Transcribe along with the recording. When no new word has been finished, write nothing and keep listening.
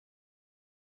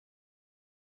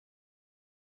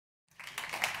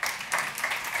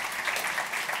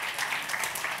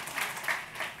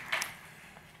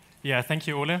Yeah, thank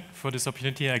you, Ole, for this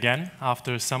opportunity again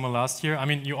after summer last year. I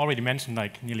mean, you already mentioned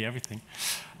like nearly everything.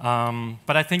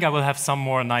 But I think I will have some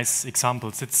more nice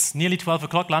examples. It's nearly 12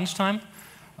 o'clock lunchtime.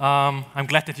 I'm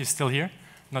glad that you're still here.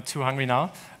 Not too hungry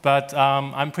now. But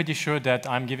I'm pretty sure that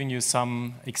I'm giving you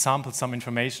some examples, some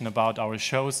information about our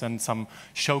shows and some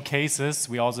showcases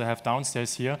we also have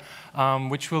downstairs here,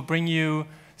 which will bring you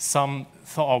some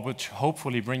thought, which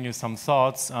hopefully bring you some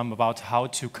thoughts about how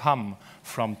to come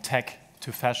from tech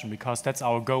to fashion, because that's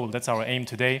our goal, that's our aim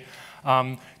today,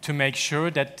 to make sure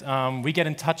that we get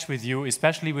in touch with you,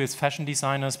 especially with fashion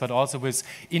designers, but also with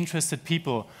interested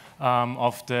people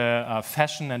of the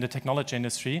fashion and the technology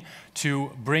industry,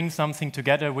 to bring something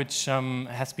together which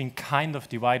has been kind of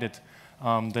divided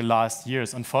the last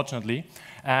years, unfortunately.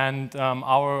 And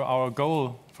our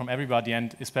goal from everybody,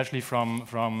 and especially from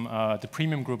the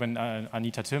Premium Group and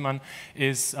Anita Tillmann,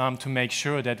 is to make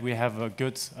sure that we have a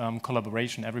good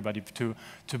collaboration, everybody,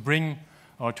 to bring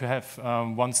or to have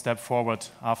one step forward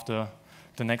after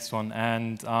the next one.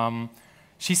 And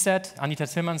she said, Anita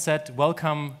Tillmann said,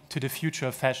 welcome to the future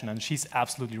of fashion, and she's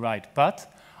absolutely right.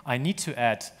 But I need to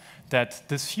add that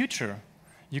this future,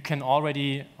 you can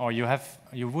already, or you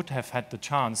would have had the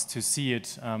chance to see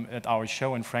it at our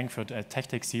show in Frankfurt at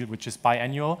Techtextil, which is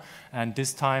biannual, and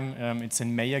this time it's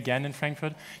in May again in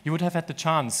Frankfurt. You would have had the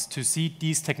chance to see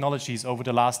these technologies over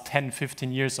the last 10,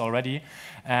 15 years already,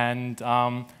 and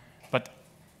but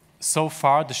so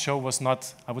far the show was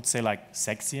not, I would say, like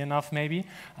sexy enough maybe.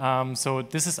 So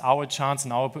this is our chance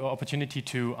and our opportunity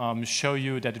to show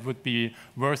you that it would be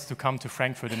worth to come to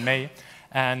Frankfurt in May.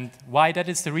 And why that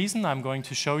is the reason, I'm going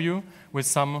to show you with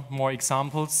some more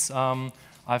examples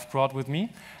I've brought with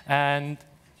me. And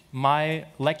my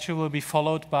lecture will be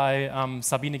followed by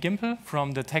Sabine Gimpel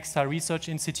from the Textile Research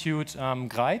Institute,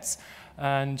 Greiz.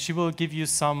 And she will give you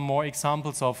some more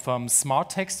examples of smart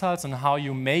textiles and how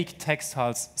you make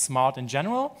textiles smart in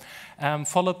general.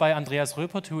 Followed by Andreas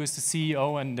Röpert, who is the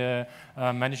CEO and the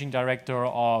Managing Director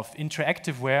of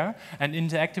Interactive Wear. And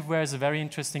Interactive Wear is a very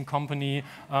interesting company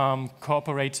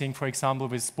cooperating, for example,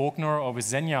 with Bogner or with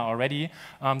Xenia already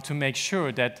to make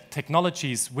sure that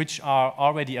technologies which are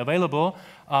already available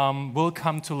will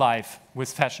come to life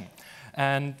with fashion.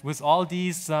 And with all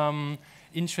these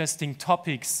interesting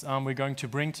topics we're going to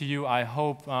bring to you, I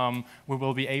hope we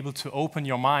will be able to open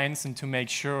your minds and to make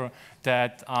sure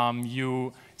that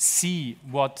you see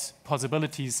what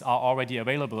possibilities are already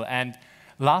available. And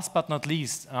last but not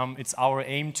least, it's our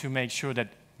aim to make sure that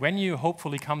when you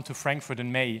hopefully come to Frankfurt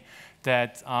in May,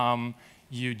 that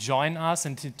you join us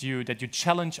and that you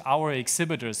challenge our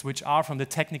exhibitors, which are from the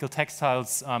technical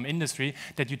textiles industry,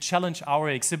 that you challenge our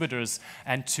exhibitors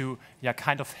and to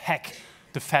kind of hack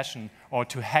the fashion or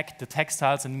to hack the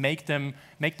textiles and make them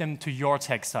to your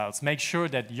textiles. Make sure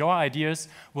that your ideas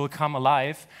will come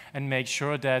alive and make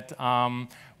sure that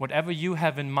whatever you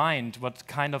have in mind, what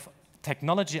kind of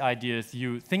technology ideas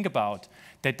you think about,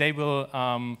 that they will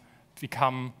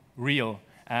become real.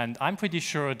 And I'm pretty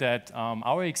sure that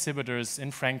our exhibitors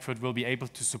in Frankfurt will be able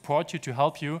to support you, to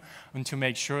help you, and to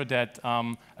make sure that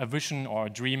a vision or a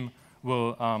dream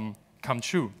will come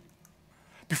true.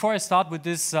 Before I start with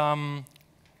this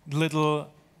little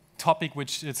topic,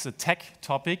 which is a tech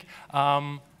topic,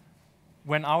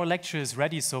 when our lecture is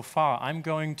ready so far, I'm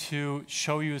going to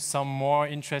show you some more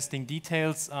interesting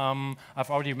details. I've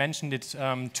already mentioned it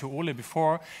to Ole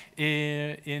before.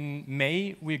 In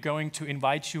May, we're going to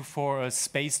invite you for a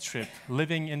space trip,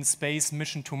 living in space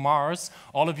mission to Mars.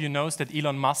 All of you know that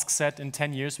Elon Musk said in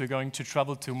 10 years we're going to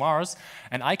travel to Mars.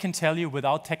 And I can tell you,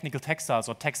 without technical textiles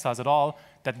or textiles at all,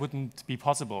 that wouldn't be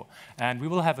possible. And we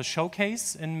will have a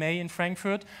showcase in May in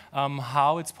Frankfurt,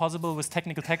 how it's possible with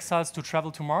technical textiles to travel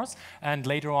to Mars. And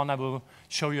later on, I will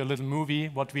show you a little movie,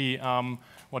 what we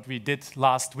did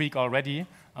last week already.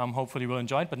 Hopefully you'll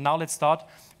enjoy it. But now let's start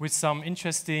with some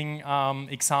interesting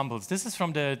examples. This is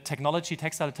from the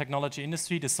textile technology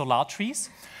industry, the solar trees.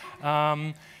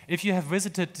 If you have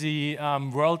visited the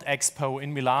World Expo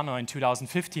in Milano in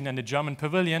 2015 and the German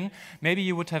pavilion, maybe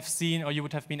you would have seen, or you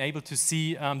would have been able to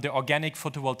see the organic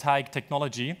photovoltaic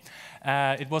technology.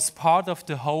 It was part of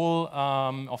the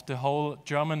whole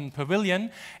German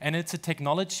pavilion, and it's a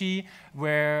technology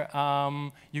where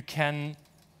you can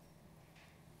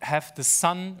have the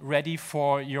sun ready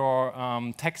for your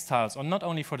textiles, or not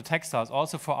only for the textiles,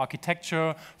 also for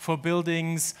architecture, for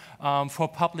buildings, for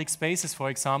public spaces,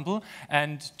 for example,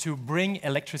 and to bring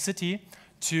electricity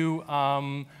to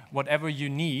whatever you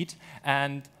need.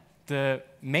 And the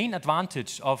main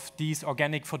advantage of these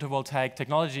organic photovoltaic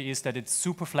technology is that it's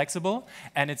super flexible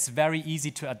and it's very easy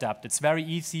to adapt. It's very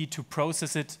easy to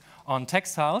process it on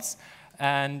textiles.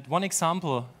 And one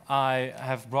example I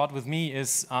have brought with me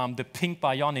is the pink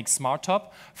bionic smart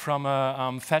top from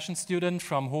a fashion student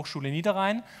from Hochschule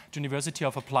Niederrhein, University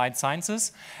of Applied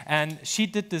Sciences. And she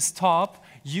did this top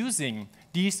using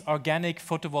these organic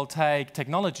photovoltaic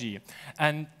technology.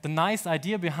 And the nice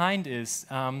idea behind is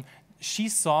she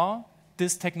saw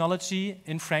this technology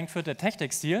in Frankfurt at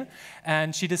Techtextil,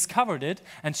 and she discovered it,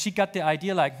 and she got the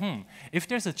idea like, if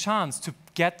there's a chance to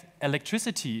get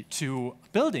electricity to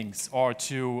buildings or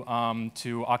to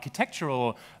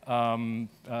architectural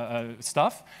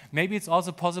stuff, maybe it's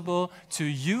also possible to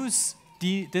use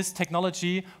this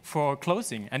technology for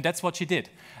clothing, and that's what she did.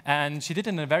 And she did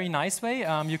it in a very nice way.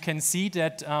 You can see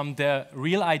that the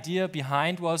real idea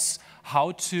behind was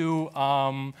how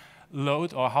to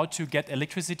load or how to get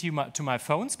electricity to my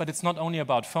phones, but it's not only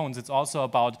about phones, it's also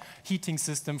about heating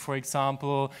system, for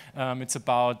example. It's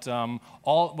about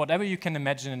whatever you can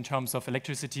imagine in terms of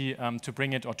electricity to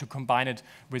bring it or to combine it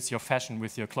with your fashion,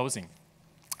 with your clothing.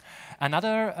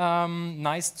 Another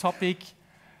nice topic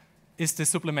is the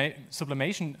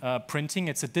sublimation printing.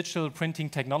 It's a digital printing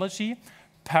technology.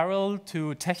 Parallel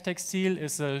to Techtextil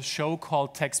is a show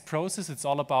called Textprocess. It's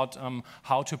all about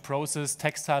how to process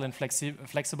textile and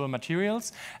flexible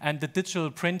materials. And the digital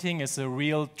printing is a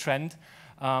real trend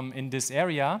in this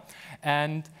area.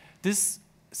 And this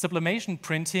sublimation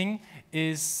printing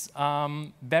is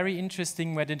very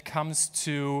interesting when it comes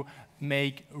to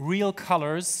make real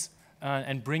colors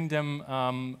and bring them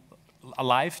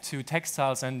alive to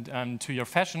textiles and to your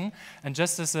fashion. And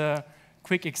just as a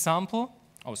quick example,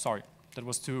 oh, sorry. That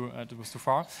was too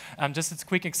far. Just a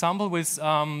quick example with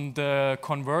the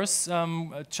Converse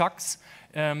chucks.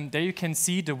 There you can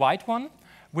see the white one,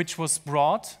 which was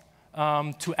brought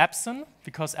to Epson,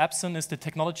 because Epson is the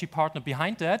technology partner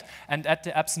behind that. And at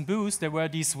the Epson booth, there were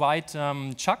these white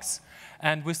chucks.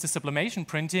 And with the sublimation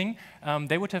printing,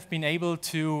 they would have been able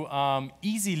to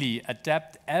easily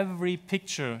adapt every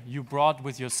picture you brought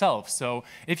with yourself. So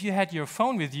if you had your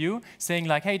phone with you, saying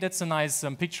like, hey, that's a nice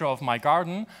picture of my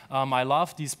garden, I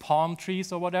love these palm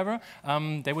trees or whatever,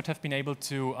 they would have been able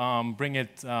to bring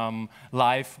it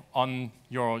live on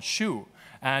your shoe.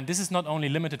 And this is not only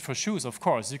limited for shoes, of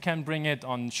course. You can bring it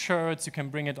on shirts, you can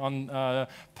bring it on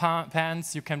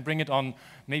pants, you can bring it on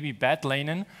maybe bed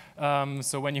linen.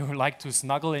 So when you like to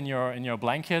snuggle in your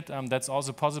blanket, that's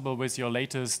also possible with your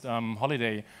latest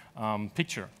holiday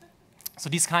picture. So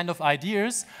these kind of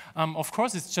ideas, of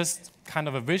course, it's just kind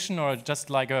of a vision or just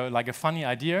like a funny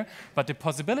idea, but the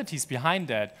possibilities behind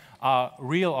that are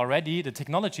real already, the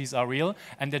technologies are real,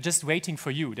 and they're just waiting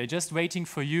for you. They're just waiting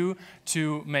for you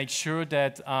to make sure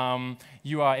that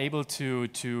you are able to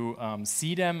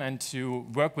see them and to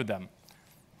work with them.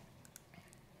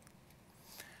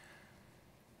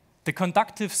 The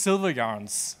conductive silver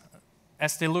yarns,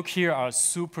 as they look here, are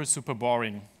super, super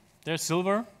boring. They're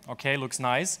silver, okay, looks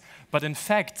nice, but in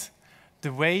fact,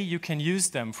 the way you can use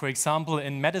them, for example,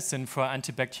 in medicine for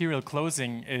antibacterial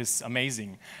clothing is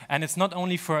amazing. And it's not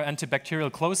only for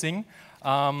antibacterial clothing,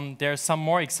 there are some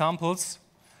more examples.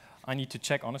 I need to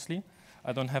check, honestly.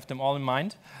 I don't have them all in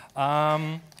mind.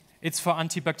 It's for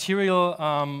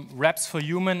antibacterial wraps for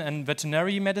human and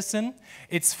veterinary medicine.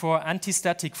 It's for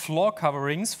anti-static floor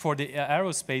coverings for the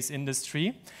aerospace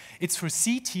industry. It's for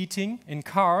seat heating in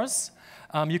cars.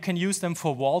 You can use them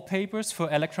for wallpapers,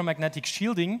 for electromagnetic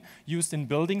shielding, used in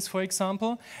buildings, for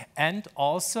example. And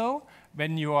also,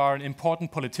 when you are an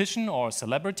important politician or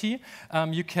celebrity,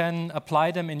 you can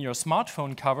apply them in your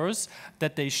smartphone covers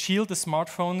that they shield the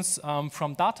smartphones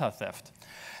from data theft.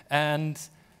 And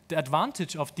the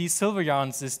advantage of these silver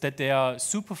yarns is that they are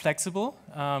super flexible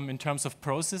in terms of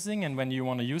processing and when you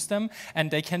want to use them,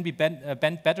 and they can be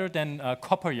bent better than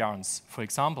copper yarns, for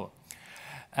example.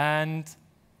 And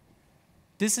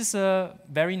this is a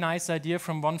very nice idea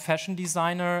from one fashion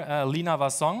designer, Lina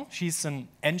Vasson. She's an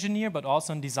engineer, but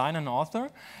also a designer and author.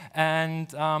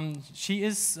 And she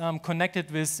is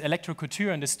connected with Electro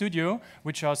Couture in the studio,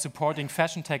 which are supporting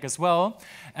fashion tech as well.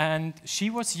 And she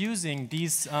was using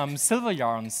these silver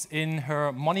yarns in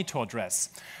her monitor dress.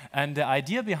 And the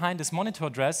idea behind this monitor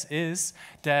dress is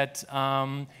that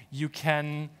you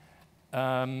can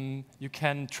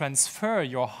transfer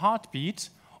your heartbeat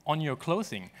on your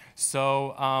clothing.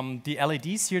 So the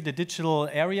LEDs here, the digital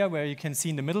area where you can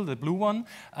see in the middle, the blue one,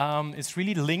 is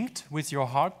really linked with your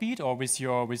heartbeat or with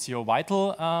your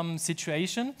vital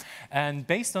situation. And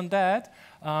based on that,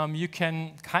 you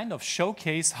can kind of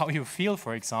showcase how you feel,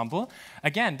 for example.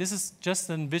 Again, this is just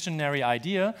a visionary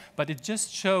idea, but it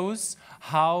just shows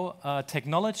how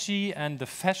technology and the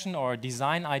fashion or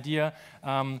design idea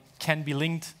can be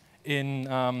linked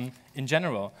in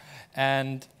general.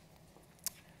 And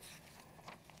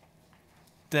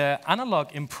the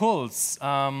analog impulse,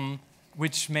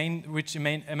 which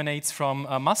emanates from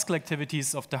muscle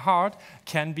activities of the heart,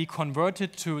 can be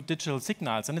converted to digital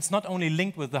signals. And it's not only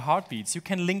linked with the heartbeats. You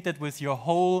can link that with your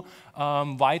whole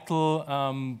vital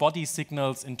body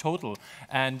signals in total.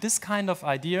 And this kind of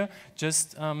idea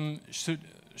just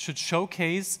should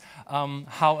showcase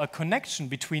how a connection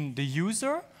between the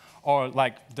user, or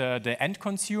like the end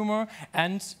consumer,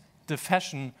 and the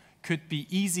fashion could be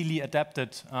easily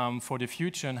adapted for the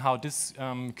future, and how this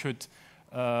could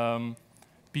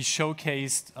be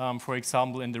showcased, for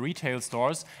example, in the retail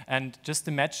stores. And just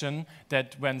imagine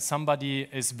that when somebody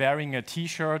is wearing a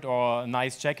t-shirt or a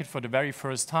nice jacket for the very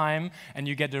first time, and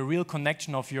you get a real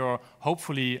connection of your,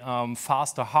 hopefully,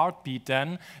 faster heartbeat,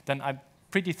 then I'm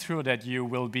pretty sure that you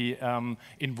will be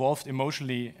involved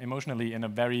emotionally in a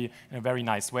very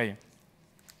nice way.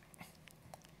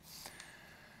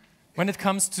 When it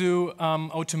comes to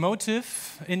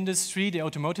automotive industry, the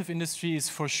automotive industry is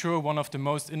for sure one of the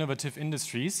most innovative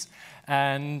industries,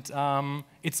 and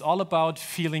it's all about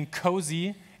feeling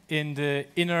cozy in the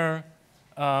inner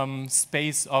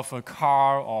space of a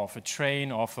car, or of a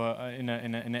train, or in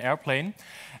an airplane,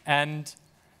 and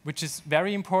which is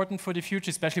very important for the future,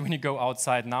 especially when you go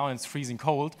outside now and it's freezing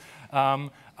cold. A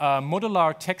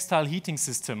modular textile heating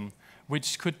system,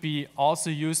 which could be also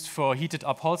used for heated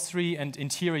upholstery and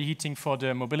interior heating for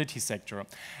the mobility sector.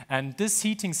 And this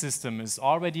heating system is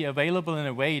already available in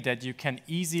a way that you can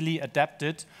easily adapt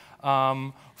it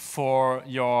for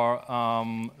your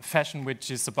fashion, which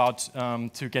is about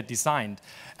to get designed.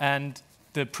 And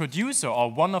the producer, or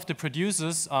one of the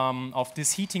producers of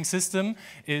this heating system,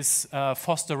 is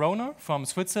Foster-Rohner from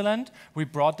Switzerland. We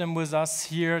brought them with us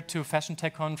here to Fashion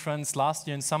Tech Conference last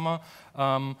year in summer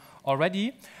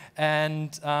already.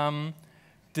 And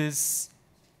this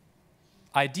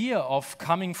idea of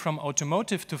coming from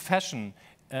automotive to fashion,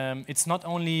 it's not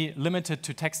only limited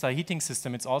to textile heating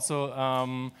system, it's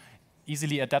also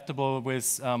easily adaptable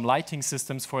with lighting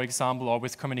systems, for example, or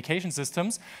with communication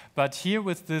systems. But here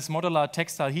with this modular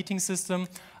textile heating system,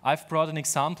 I've brought an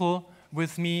example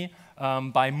with me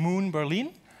by Moon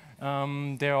Berlin.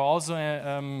 They are also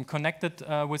connected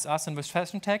with us and with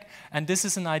Fashion Tech. And this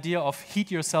is an idea of heat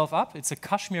yourself up. It's a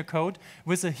cashmere coat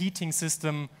with a heating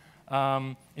system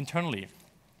internally.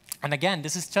 And again,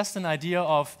 this is just an idea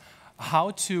of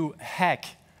how to hack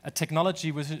a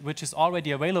technology which is already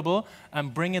available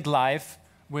and bring it live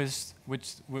with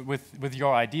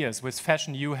your ideas, with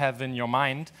fashion you have in your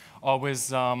mind, or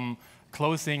with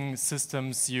clothing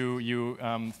systems you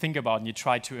think about and you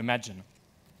try to imagine.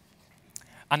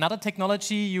 Another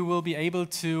technology you will be able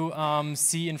to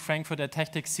see in Frankfurt at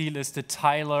Techtextil is the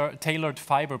tailored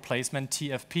fiber placement,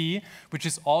 TFP, which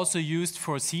is also used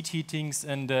for seat heatings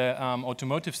in the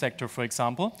automotive sector, for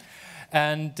example.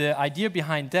 And the idea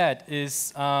behind that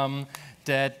is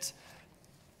that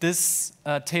this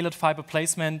tailored fiber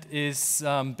placement is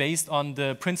based on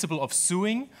the principle of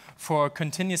sewing for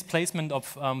continuous placement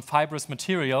of fibrous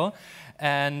material.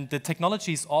 And the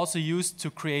technology is also used to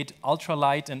create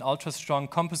ultralight and ultra-strong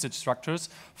composite structures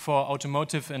for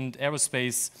automotive and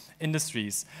aerospace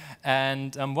industries.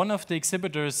 And one of the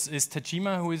exhibitors is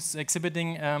Tajima, who is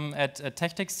exhibiting at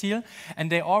Techtextil.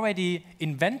 And they already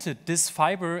invented this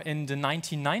fiber in the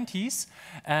 1990s.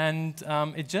 And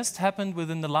it just happened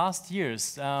within the last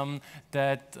years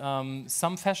that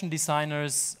some fashion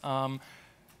designers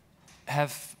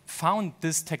have found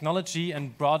this technology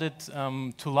and brought it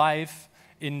to life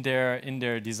in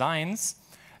their designs.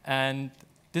 And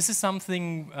this is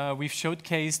something we've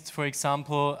showcased, for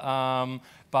example,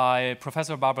 by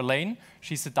Professor Barbara Lane.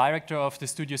 She's the director of the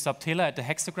Studio Subtela at the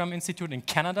Hexagram Institute in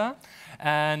Canada.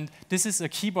 And this is a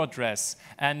keyboard dress.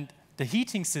 And the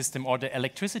heating system, or the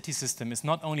electricity system, is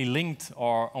not only linked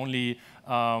or only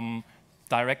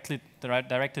directed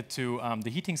to the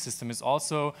heating system, is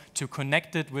also to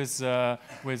connect it with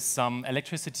some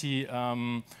electricity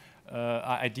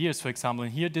ideas, for example.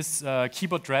 And here, this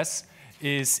keyboard dress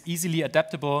is easily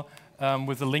adaptable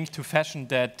with a link to fashion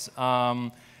that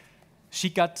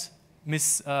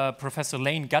Professor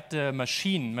Lane got the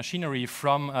machinery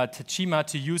from Tajima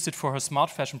to use it for her smart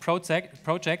fashion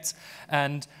projects.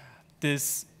 And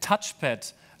this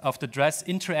touchpad of the dress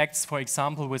interacts, for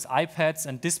example, with iPads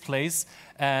and displays,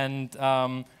 and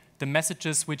the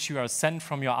messages which you are sent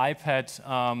from your iPad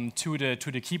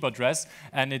to the keyboard dress,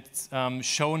 and it's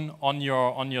shown on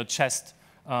your chest,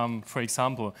 for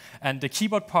example. And the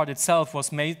keyboard part itself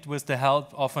was made with the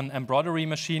help of an embroidery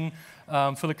machine,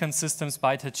 Silicon Systems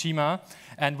by Tajima.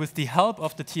 And with the help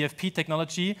of the TFP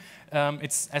technology,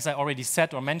 it's, as I already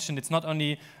said or mentioned, it's not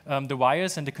only the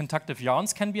wires and the conductive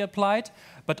yarns can be applied,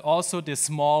 but also the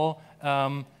small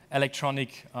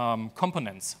electronic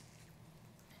components.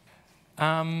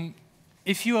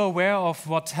 If you are aware of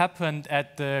what happened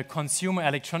at the Consumer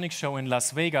Electronics Show in Las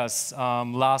Vegas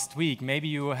last week, maybe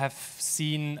you have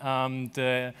seen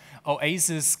the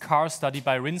Oasis car study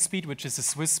by Rinspeed, which is a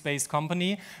Swiss-based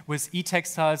company with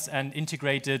e-textiles and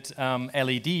integrated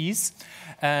LEDs.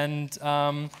 And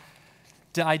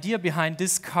the idea behind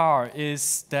this car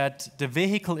is that the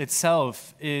vehicle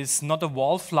itself is not a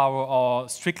wallflower or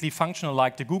strictly functional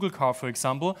like the Google car, for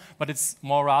example, but it's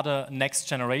more rather a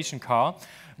next-generation car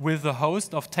with a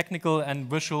host of technical and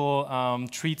visual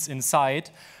treats inside.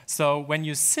 So when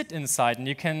you sit inside, and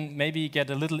you can maybe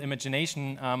get a little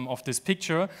imagination of this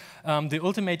picture, the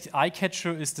ultimate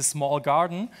eye-catcher is the small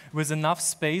garden with enough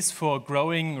space for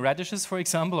growing radishes, for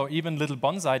example, or even little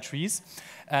bonsai trees.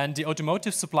 And the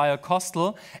automotive supplier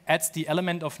Costal adds the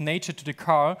element of nature to the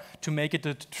car to make it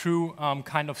a true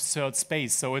kind of third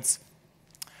space. So it's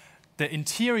the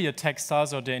interior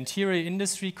textiles or the interior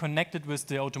industry connected with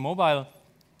the automobile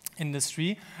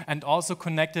industry and also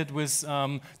connected with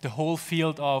the whole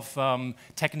field of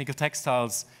technical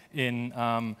textiles in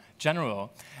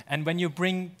general. And when you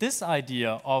bring this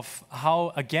idea of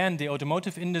how, again, the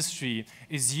automotive industry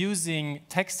is using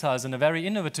textiles in a very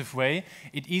innovative way,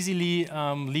 it easily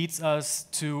leads us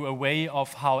to a way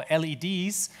of how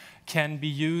LEDs can be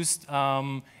used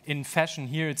in fashion.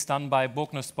 Here it's done by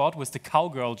Bogner Sport with the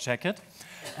cowgirl jacket.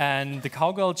 And the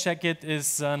cowgirl jacket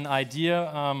is an idea,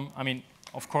 I mean,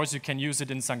 of course, you can use it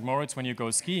in St. Moritz when you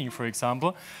go skiing, for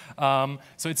example.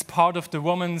 So it's part of the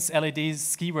woman's LED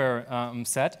skiwear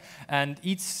set. And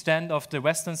each stand of the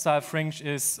Western-style fringe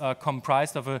is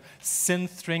comprised of a thin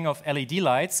string of LED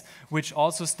lights, which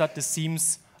also stud the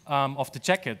seams of the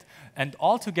jacket. And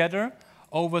altogether,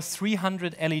 over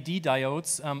 300 LED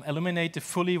diodes illuminate the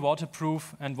fully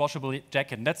waterproof and washable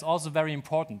jacket. And that's also very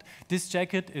important. This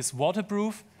jacket is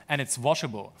waterproof and it's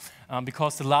washable.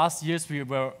 Because the last years we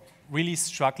were really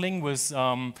struggling with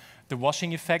the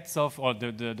washing effects of, or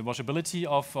the washability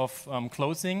of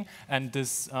clothing and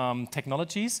these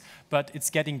technologies, but it's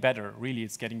getting better, really,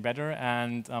 it's getting better,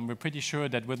 and we're pretty sure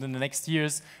that within the next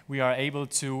years we are able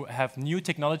to have new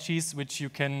technologies which you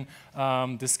can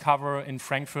discover in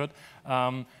Frankfurt,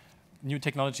 new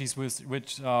technologies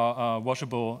which are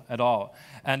washable at all.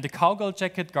 And the cowgirl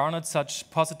jacket garnered such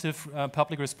positive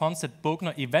public response that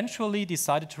Bogner eventually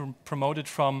decided to promote it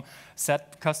from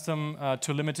set custom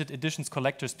to limited editions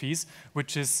collector's piece,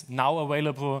 which is now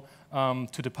available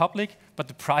to the public, but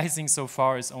the pricing so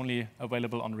far is only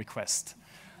available on request.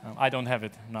 I don't have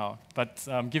it now, but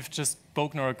give just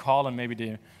Bogner a call and maybe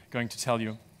they're going to tell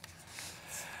you.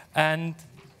 And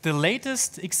the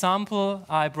latest example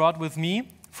I brought with me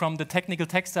from the technical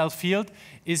textile field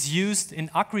is used in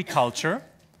agriculture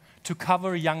to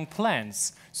cover young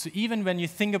plants. So even when you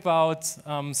think about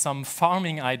some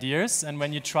farming ideas and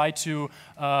when you try to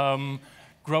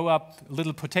grow up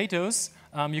little potatoes,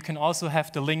 you can also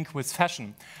have the link with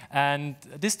fashion. And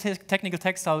this technical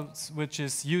textile which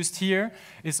is used here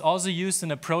is also used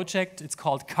in a project, it's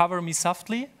called Cover Me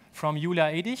Softly, from Julia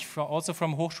Edich, also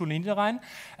from Hochschule Niederrhein,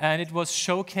 and it was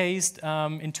showcased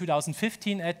in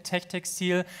 2015 at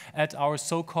Techtextil at our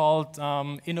so-called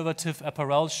innovative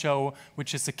apparel show,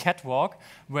 which is a catwalk,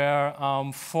 where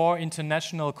 4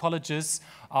 international colleges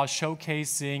are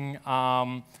showcasing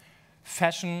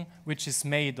fashion which is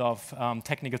made of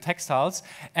technical textiles.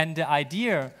 And the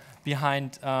idea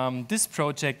behind this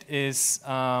project is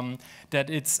that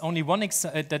it's only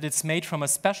that it's made from a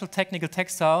special technical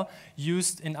textile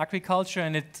used in agriculture,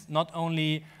 and it's not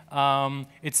only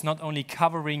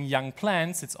covering young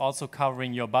plants, it's also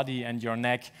covering your body and your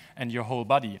neck and your whole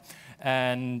body.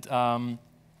 And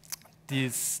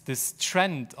this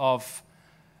trend of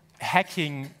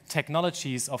hacking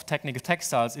technologies of technical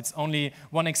textiles, it's only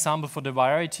one example for the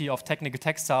variety of technical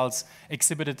textiles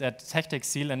exhibited at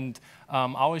Techtextil, and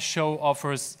our show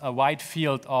offers a wide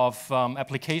field of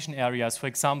application areas, for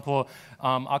example,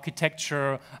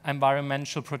 architecture,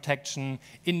 environmental protection,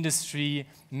 industry,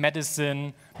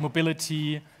 medicine,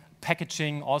 mobility,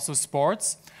 packaging, also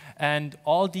sports. And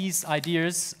all these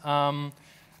ideas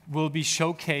will be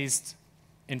showcased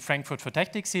in Frankfurt for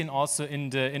Techtextil and also in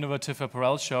the Innovative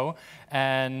Apparel Show.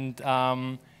 And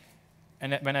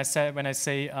when I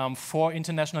say 4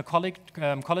 international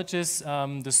colleges,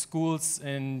 the schools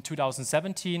in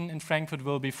 2017 in Frankfurt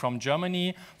will be from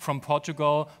Germany, from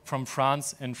Portugal, from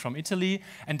France, and from Italy.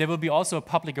 And there will be also a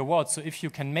public award. So if you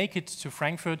can make it to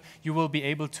Frankfurt, you will be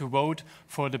able to vote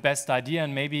for the best idea,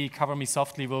 and maybe Cover Me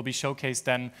Softly will be showcased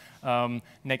then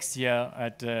next year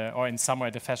at or in summer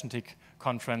at the Fashion Tech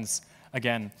conference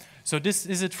again. So this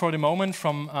is it for the moment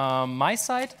from my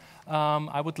side.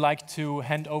 I would like to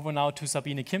hand over now to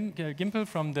Sabine Gimpel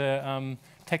from the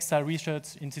Textile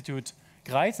Research Institute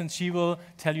Greiz, and she will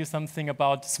tell you something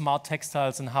about smart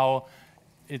textiles and how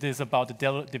it is about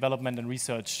the development and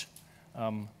research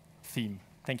theme.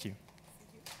 Thank you.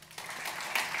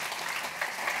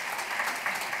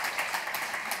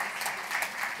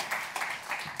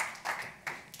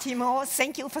 Thimo,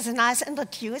 thank you for the nice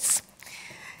introduction.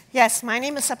 Yes, my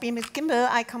name is Sabine Gimpel.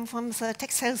 I come from the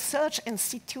Textile Research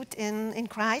Institute in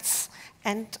Greiz,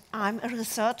 and I'm a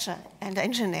researcher and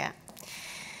engineer.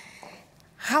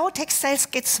 How textiles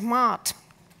get smart?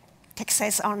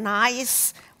 Textiles are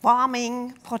nice,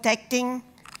 warming, protecting,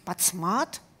 but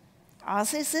smart? Are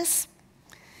they this?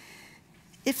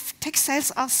 If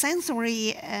textiles are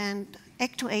sensory and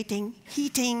actuating,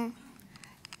 heating,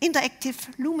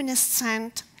 interactive,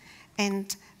 luminescent,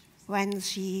 and when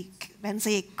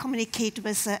they communicate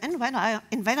with the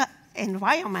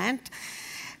environment,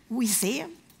 we say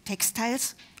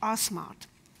textiles are smart.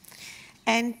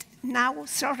 And now,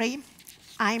 sorry,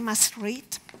 I must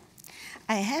read.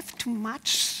 I have too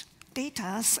much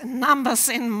data and numbers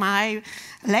in my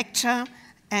lecture,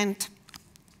 and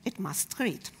it must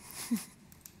read.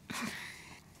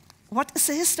 What is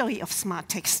the history of smart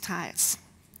textiles?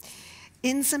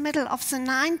 In the middle of the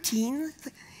 19th,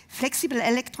 flexible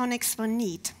electronics were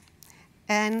needed,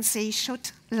 and they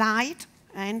should light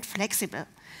and flexible.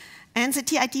 And the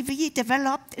TIDV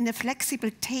developed in a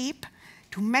flexible tape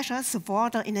to measure the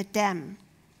water in a dam.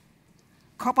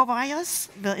 Copper wires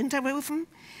were interwoven,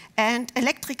 and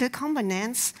electrical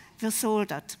components were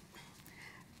soldered.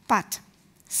 But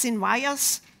thin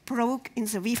wires broke in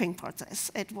the weaving process.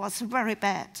 It was very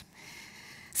bad.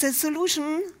 The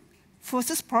solution for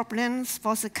this problem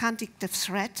was a conductive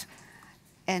thread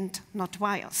and not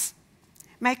wires.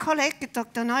 My colleague,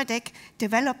 Dr. Neudeck,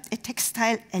 developed a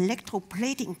textile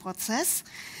electroplating process,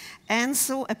 and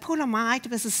so a polyamide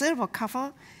with a silver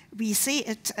cover, we say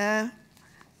it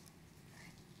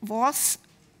was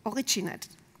originated.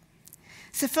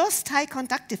 The first high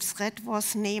conductive thread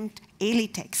was named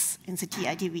Elitex in the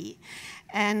TIDV,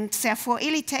 and therefore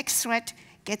Elitex thread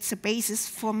gets the basis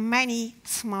for many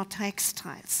smart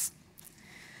textiles.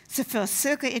 The first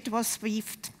circuit was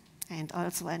weaved, and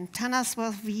also antennas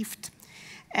were weaved.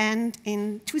 And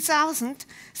in 2000,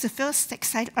 the first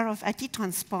textile RFID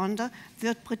transponder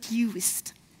were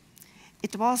produced.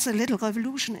 It was a little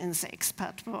revolution in the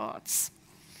expert words.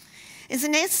 In the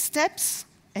next steps,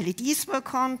 LEDs were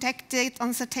contacted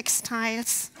on the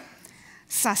textiles.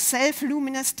 The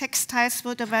self-luminous textiles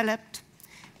were developed.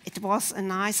 It was a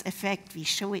nice effect, we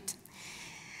show it.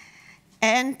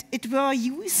 And it were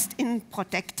used in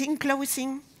protecting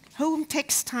clothing, home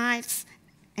textiles,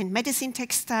 and medicine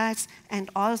textiles, and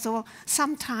also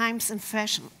sometimes in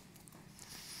fashion.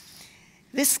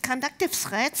 With conductive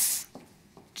threads,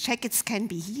 jackets can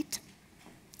be heated.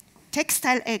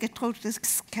 Textile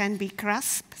electrodes can be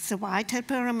grasped, the vital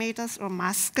parameters or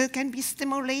muscle can be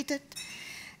stimulated,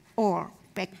 or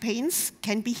back pains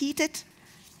can be heated,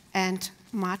 and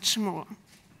much more.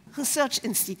 Research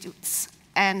institutes.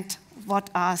 And what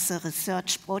are the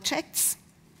research projects?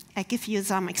 I give you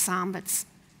some examples.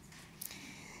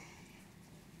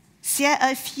 There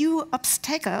are a few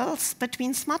obstacles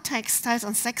between smart textiles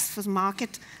and textile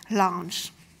market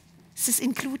launch. This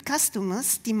include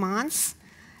customers' demands,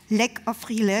 lack of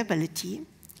reliability,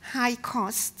 high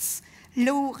costs,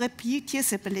 low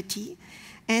reproducibility,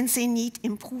 and they need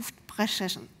improved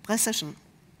precision.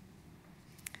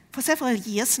 For several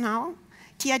years now,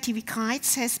 TIDV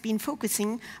Greiz has been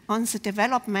focusing on the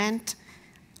development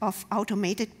of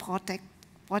automated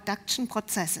production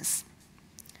processes.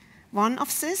 One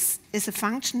of this is a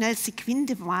functional sequin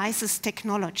devices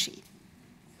technology.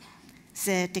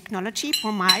 The technology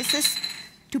promises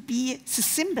to be the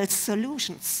simple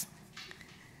solutions.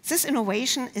 This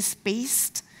innovation is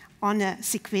based on a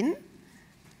sequin,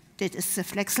 that is a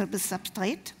flexible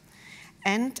substrate,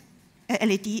 and a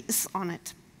LED is on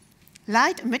it.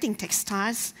 Light-emitting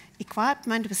textiles,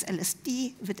 equipment with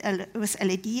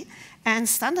LED, and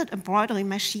standard embroidery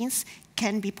machines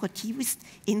can be produced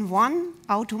in one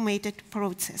automated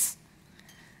process.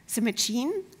 The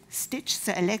machine stitches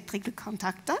the electrical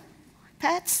conductor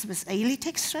pads with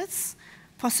Elitex threads,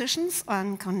 positions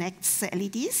and connects the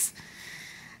LEDs,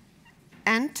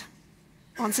 and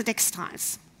on the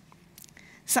textiles.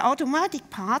 The automatic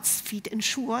parts feed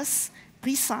ensures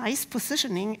precise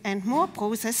positioning and more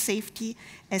process safety,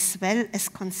 as well as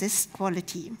consistent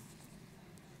quality.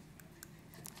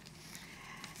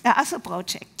 Other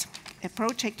project, a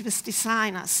project with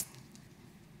designers.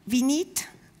 We need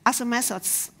other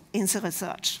methods in the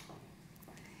research.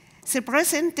 The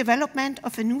present development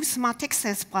of a new smart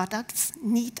textiles products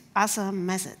need other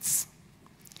methods.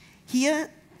 Here,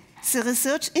 the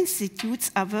research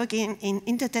institutes are working in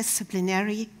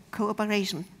interdisciplinary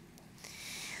cooperation.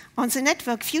 On the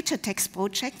network Future Text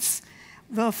projects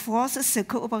were forces the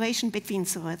cooperation between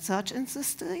the research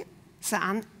industry,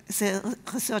 the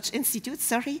research institute,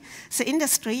 the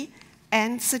industry,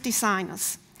 and the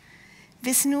designers.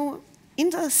 With new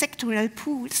intersectoral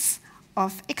pools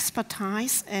of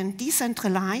expertise and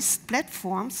decentralized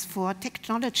platforms for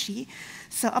technology,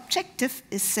 the objective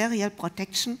is serial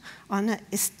protection on an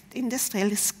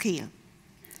industrial scale.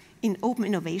 In open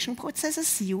innovation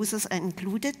processes, users are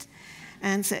included,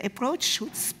 and the approach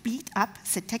should speed up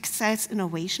the textiles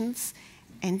innovations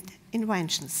and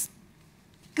inventions.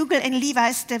 Google and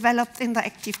Levi's developed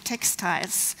interactive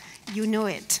textiles. You know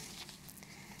it.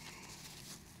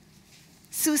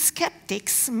 So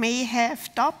skeptics may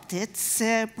have doubted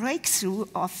the breakthrough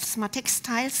of smart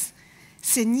textiles.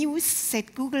 The news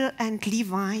that Google and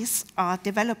Levi's are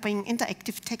developing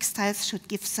interactive textiles should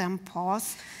give them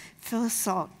pause for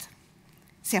thought.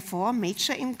 Therefore,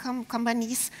 major income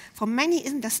companies from many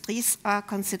industries are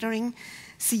considering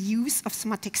the use of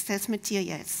smart textiles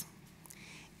materials.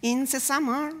 In the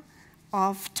summer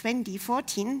of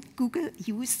 2014, Google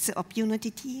used the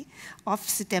opportunity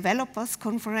of the Developers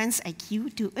Conference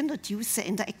IQ to introduce the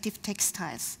interactive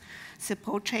textiles. The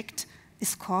project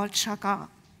is called Chagar.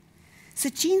 The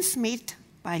jeans made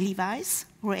by Levi's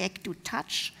react to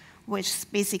touch, which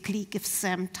basically gives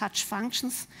them touch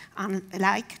functions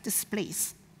unlike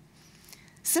displays.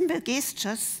 Simple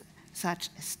gestures such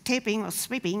as taping or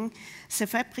sweeping the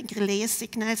fabric relay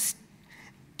signals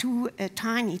to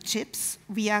tiny chips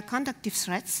via conductive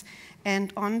threads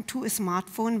and onto a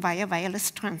smartphone via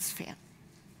wireless transfer.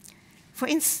 For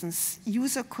instance,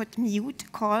 user could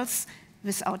mute calls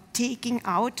without taking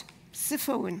out the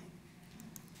phone.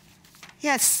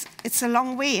 Yes, it's a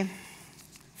long way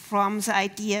from the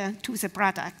idea to the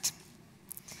product.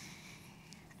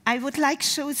 I would like to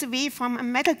show the way from a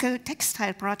medical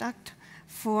textile product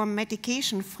for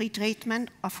medication-free treatment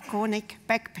of chronic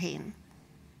back pain.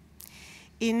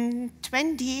 In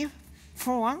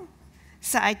 2004,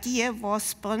 the idea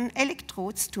was burn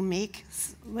electrodes to make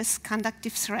with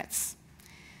conductive threads.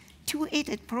 2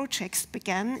 aided projects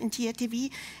began in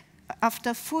TRTV.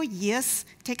 After 4 years,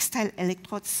 textile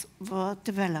electrodes were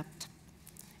developed.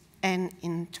 And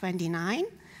in 2009,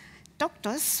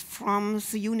 doctors from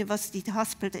the University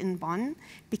Hospital in Bonn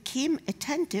became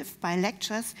attentive by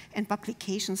lectures and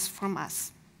publications from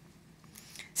us.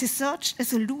 They searched a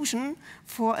solution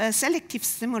for a selective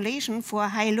stimulation for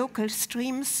high local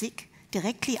stream SIG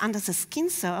directly under the skin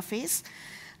surface,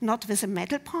 not with the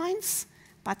metal points,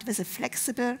 but with a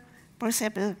flexible,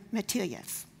 breathable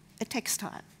materials, a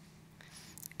textile.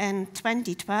 In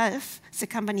 2012, the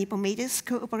company Bomedis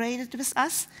cooperated with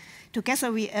us.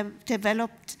 Together we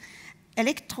developed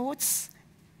electrodes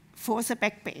for the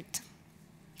back pain.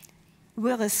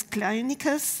 Whereas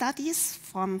clinical studies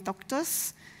from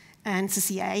doctors and the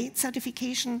CIA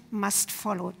certification must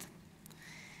follow.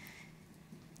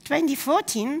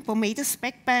 2014, Bomedis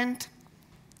backband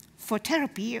for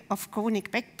therapy of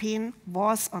chronic back pain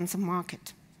was on the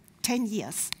market. 10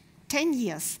 years. 10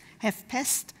 years have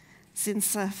passed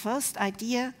since the first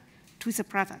idea to the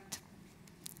product.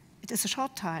 It is a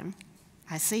short time,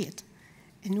 I say it,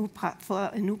 for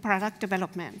a new product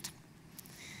development.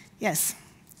 Yes,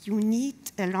 you need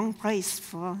a long brace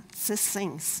for these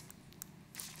things.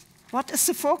 What is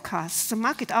the forecast, the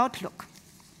market outlook?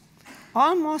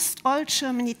 Almost all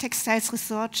Germany textiles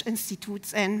research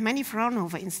institutes and many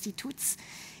Fraunhofer institutes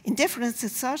in different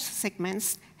research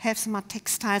segments have smart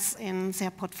textiles in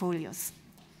their portfolios.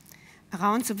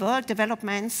 Around the world,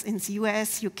 developments in the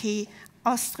US, UK,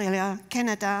 Australia,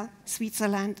 Canada,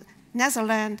 Switzerland,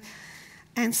 Netherlands,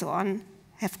 and so on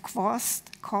have caused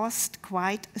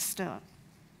quite a stir.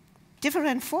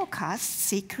 Different forecasts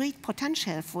see great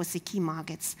potential for the key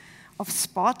markets of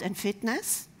sport and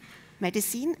fitness,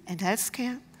 medicine and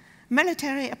healthcare,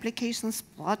 military applications,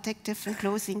 protective and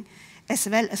clothing, as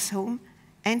well as home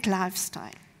and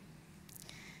lifestyle.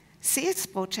 Sales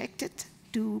projected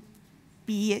to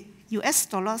be US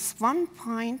dollars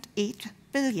 1.8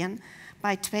 billion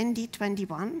by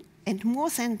 2021 and more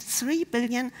than 3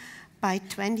 billion by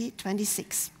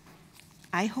 2026.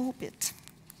 I hope it.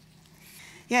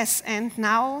 Yes, and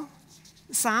now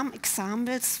some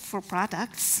examples for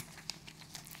products.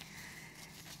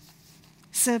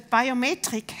 The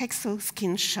biometric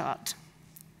hexoskin shirt.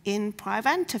 In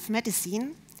preventive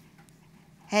medicine,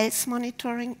 health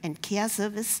monitoring and care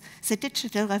service, the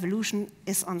digital revolution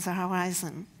is on the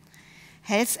horizon.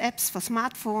 Health apps for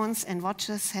smartphones and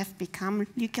watches have become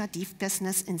lucrative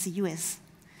business in the US.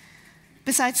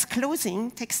 Besides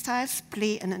clothing, textiles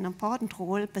play an important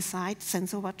role besides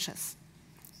sensor watches.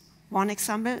 One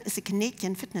example is the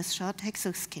Canadian fitness shirt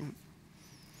Hexoskin.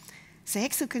 The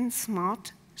Hexoskin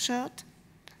Smart shirt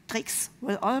tracks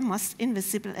with almost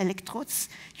invisible electrodes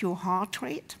your heart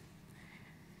rate,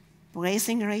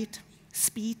 breathing rate,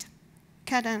 speed,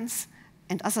 cadence,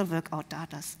 and other workout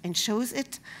data, and shows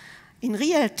it in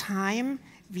real time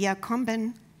via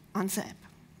Kanban on the app.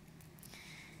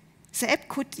 The app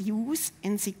could use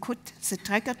and the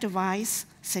tracker device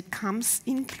that comes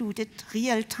included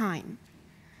real time.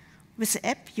 With the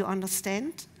app, you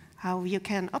understand how you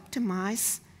can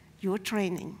optimize your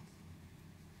training.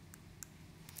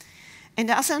 And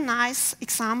the other nice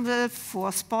example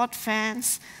for sport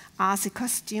fans are the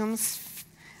costumes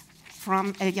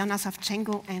from Aljona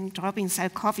Savchenko and Robin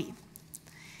Salkovi.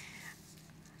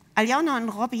 Aljona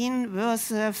and Robin were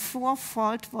the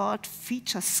four-fold world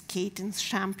figure skating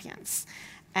champions.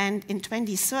 And in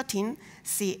 2013,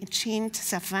 they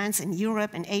changed their fans in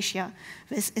Europe and Asia,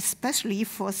 with especially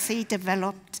for they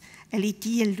developed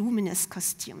LED luminous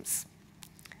costumes.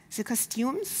 The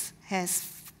costumes has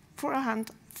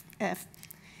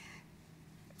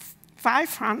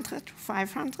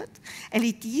 500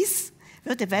 LEDs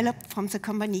were developed from the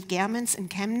company Germans in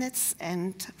Chemnitz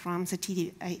and from the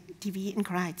TV in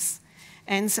Greiz.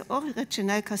 And the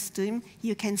original costume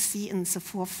you can see in the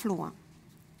fourth floor.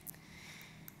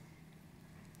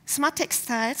 Smart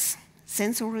textiles,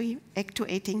 sensory,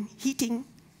 actuating, heating,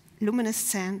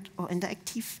 luminescent or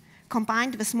interactive,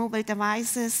 combined with mobile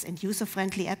devices and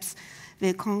user-friendly apps,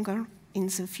 will conquer in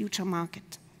the future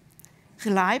market.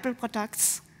 Reliable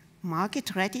products,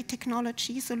 market-ready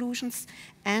technology solutions,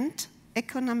 and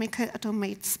economical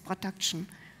automated production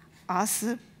are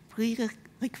the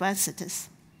prerequisites.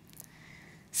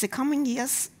 The coming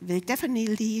years will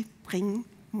definitely bring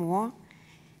more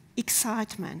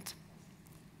excitement.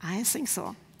 I think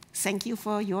so. Thank you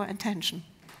for your attention.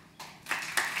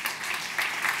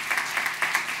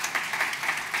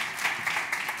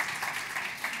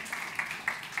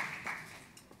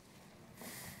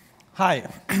 Hi,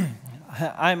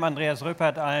 I'm Andreas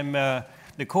Röpert. I'm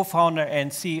the co-founder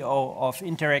and CEO of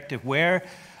Interactive Wear.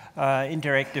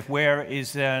 Interactive Wear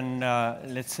is an,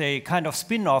 let's say, kind of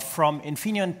spin-off from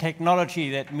Infineon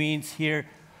Technology. That means here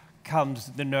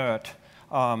comes the nerd.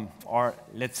 Or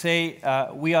let's say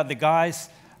we are the guys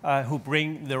who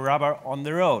bring the rubber on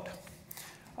the road.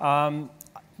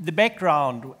 The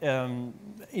background,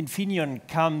 Infineon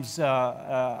comes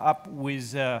up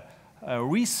with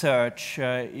research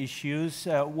issues.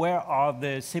 Where are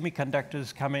the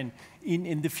semiconductors coming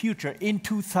in the future, in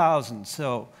 2000?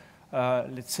 So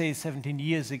let's say 17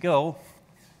 years ago.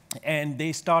 And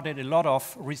they started a lot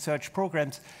of research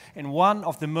programs. And one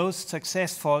of the most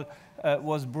successful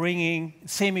was bringing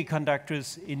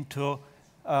semiconductors into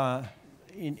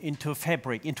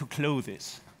fabric, into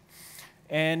clothes.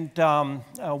 And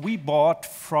we bought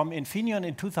from Infineon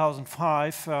in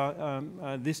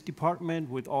 2005 this department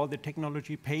with all the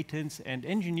technology patents and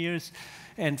engineers.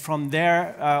 And from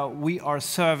there, we are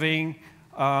serving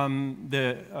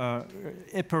the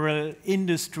apparel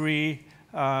industry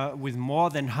with more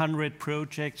than 100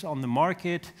 projects on the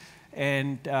market.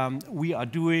 And we are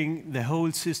doing the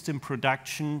whole system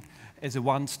production as a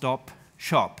one-stop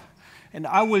shop. And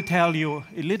I will tell you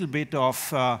a little bit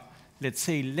of let's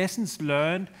say, lessons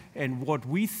learned and what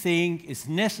we think is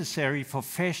necessary for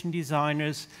fashion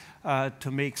designers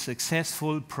to make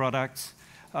successful products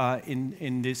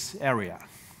in this area.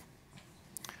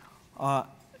 The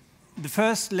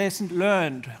first lesson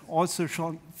learned also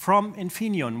from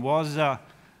Infineon was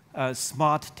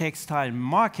smart textile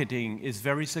marketing is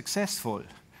very successful.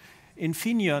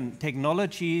 Infineon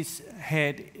Technologies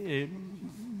had,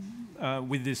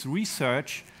 with this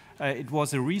research, it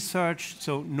was a research,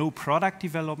 so no product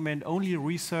development, only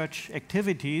research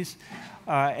activities.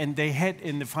 And they had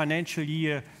in the financial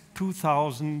year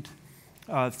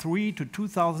 2003 to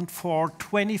 2004,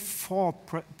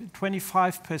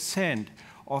 25%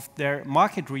 of their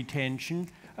market retention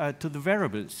to the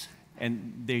wearables.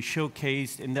 And they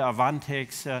showcased in the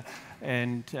Avantex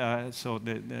and so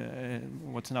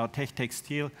what's now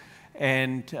Techtextil.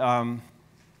 And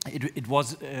it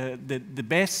was the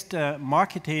best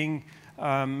marketing,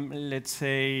 let's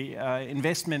say,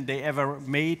 investment they ever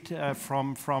made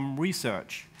from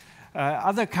research.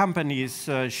 Other companies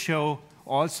show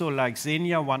also, like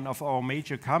Xenia, one of our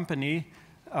major company,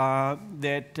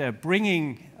 that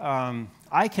bringing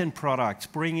icon products,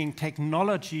 bringing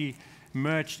technology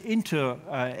merged into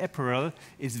apparel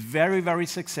is very, very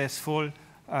successful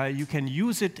You can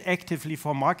use it actively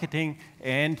for marketing,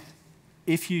 and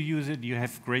if you use it, you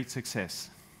have great success.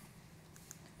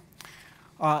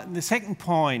 The second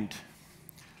point,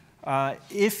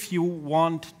 if you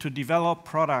want to develop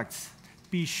products,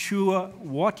 be sure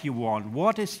what you want.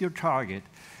 What is your target?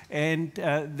 And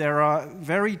there are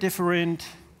very different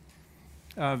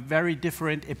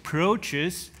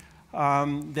approaches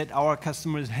that our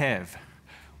customers have.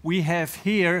 We have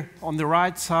here on the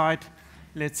right side,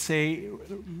 let's say,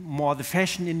 more the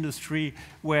fashion industry,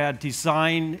 where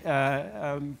design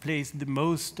plays the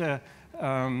most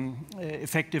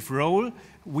effective role.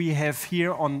 We have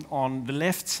here on the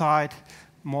left side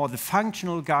more the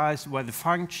functional guys, where the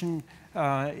function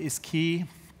is key.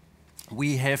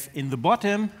 We have in the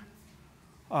bottom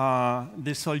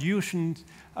the solutions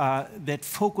that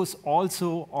focus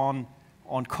also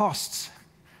on costs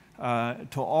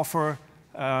to offer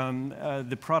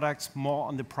the products more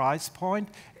on the price point.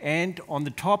 And on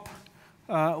the top,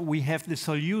 we have the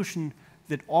solution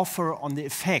that offer on the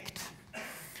effect.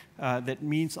 That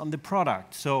means on the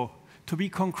product. So to be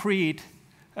concrete,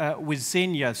 with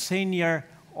Xenia, Xenia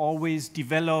always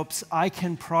develops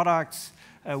icon products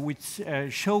which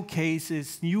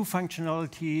showcases new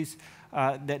functionalities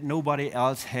that nobody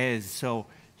else has. So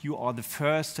you are the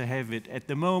first to have it. At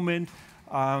the moment,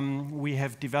 we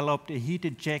have developed a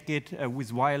heated jacket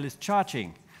with wireless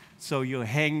charging. So you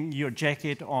hang your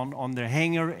jacket on the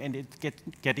hanger and it's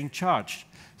getting charged.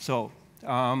 So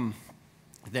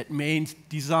that means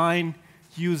design,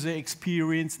 user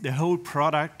experience, the whole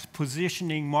product,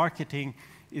 positioning, marketing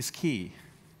is key.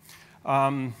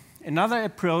 Another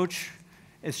approach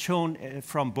is shown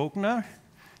from Bogner.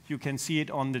 You can see it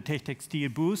on the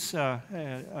Techtextil booth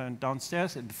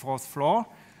downstairs at the 4th floor.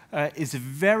 It's a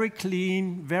very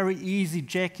clean, very easy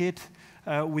jacket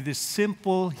with a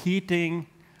simple heating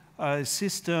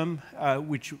system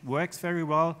which works very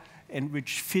well and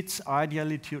which fits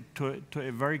ideally to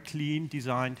a very clean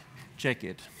designed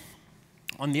jacket.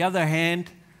 On the other hand,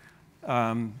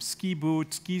 ski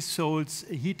boots, ski soles,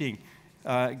 heating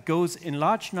goes in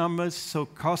large numbers, so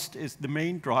cost is the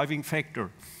main driving factor.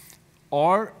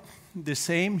 Or the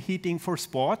same heating for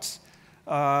sports.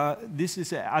 This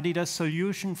is an Adidas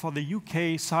solution for the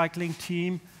UK cycling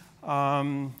team,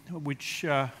 which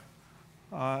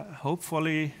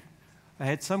hopefully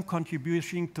had some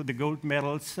contribution to the gold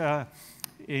medals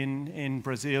in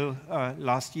Brazil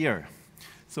last year.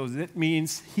 So that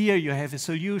means here you have a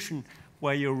solution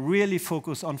where you really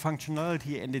focus on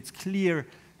functionality, and it's clear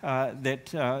that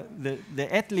the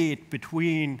athlete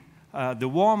between the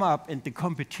warm-up and the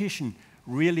competition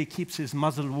really keeps his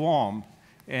muscle warm.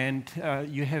 And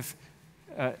you have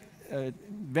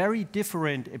very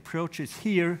different approaches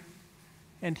here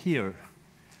and here.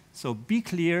 So be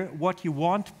clear what you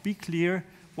want, be clear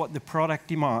what the product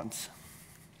demands.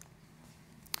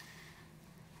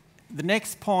 The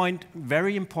next point,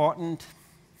 very important,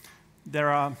 there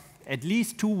are at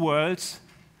least 2 words,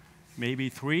 maybe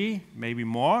 3, maybe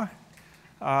more,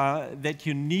 that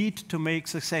you need to make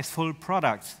successful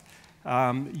products.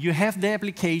 You have the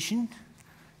application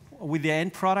with the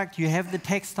end product, you have the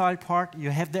textile part, you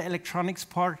have the electronics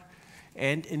part,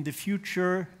 and in the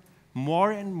future,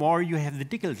 more and more you have the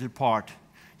digital part.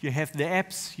 You have the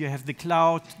apps, you have the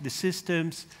cloud, the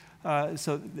systems,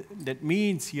 so that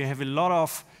means you have a lot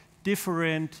of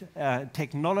different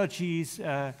technologies,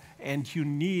 and you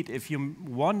need, if you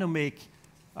want to make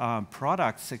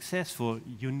products successful,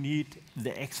 you need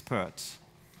the experts.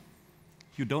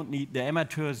 You don't need the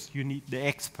amateurs, you need the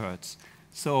experts.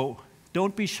 So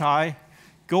don't be shy,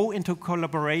 go into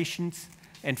collaborations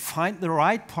and find the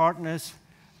right partners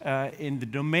in the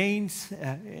domains,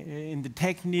 in the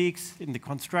techniques, in the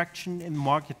construction, in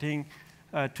marketing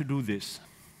to do this.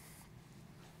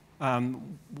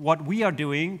 What we are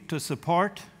doing to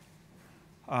support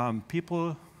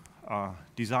people,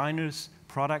 designers,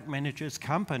 product managers,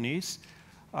 companies,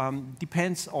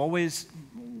 depends always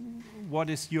what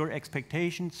is your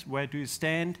expectations, where do you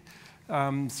stand.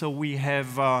 So we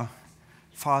have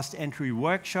fast entry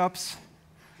workshops,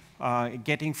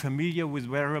 getting familiar with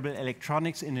wearable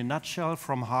electronics in a nutshell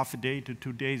from half a day to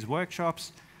 2 days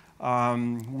workshops.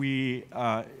 We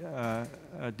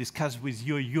discuss with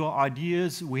you your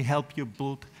ideas, we help you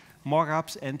build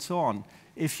mock-ups and so on.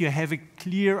 If you have a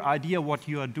clear idea what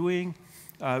you are doing,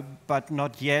 but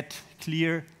not yet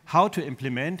clear how to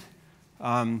implement,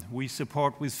 we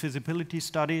support with feasibility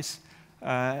studies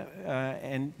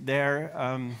and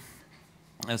they're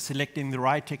selecting the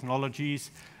right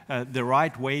technologies, the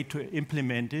right way to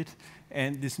implement it.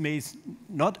 And this may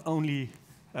not only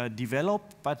develop,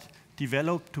 but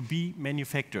develop to be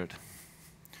manufactured.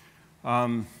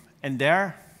 And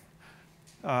there,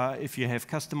 If you have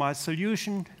customized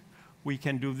solution, we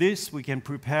can do this, we can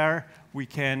prepare, we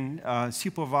can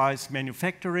supervise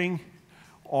manufacturing,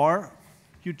 or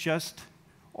you just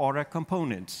order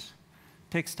components,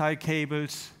 textile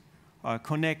cables,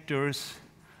 connectors,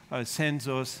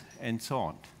 sensors, and so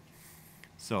on.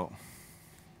 So,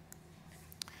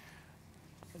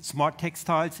 smart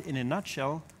textiles in a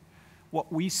nutshell,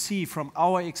 what we see from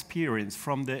our experience,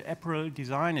 from the apparel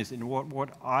designers, and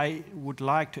what I would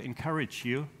like to encourage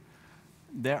you,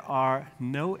 there are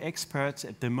no experts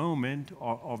at the moment,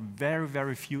 or very,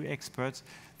 very few experts,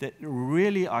 that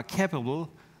really are capable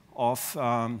of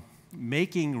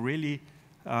making really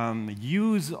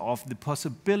use of the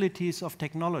possibilities of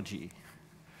technology.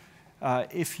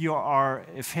 If you are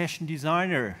a fashion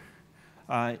designer,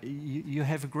 you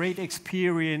have a great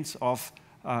experience of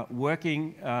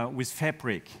working with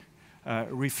fabric,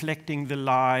 reflecting the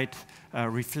light,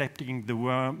 reflecting the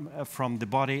warmth from the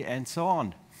body, and so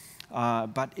on.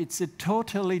 But it's a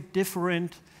totally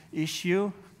different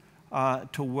issue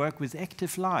to work with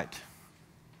active light.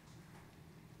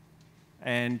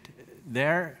 And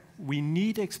there we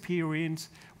need experience,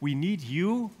 we need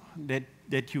you,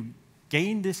 that you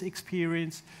gain this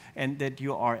experience, and that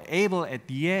you are able at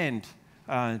the end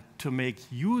to make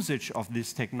usage of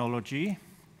this technology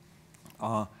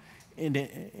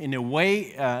in a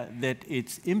way that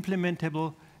it's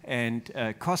implementable and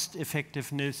cost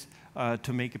effectiveness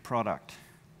to make a product.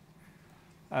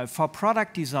 For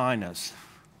product designers,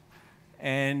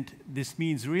 and this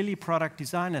means really product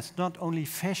designers, not only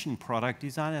fashion product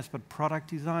designers, but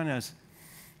product designers,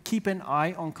 keep an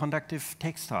eye on conductive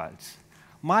textiles.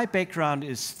 My background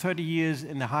is 30 years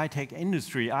in the high-tech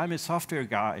industry. I'm a software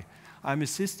guy. I'm a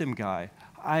system guy.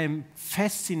 I'm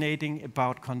fascinating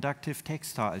about conductive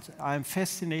textiles. I'm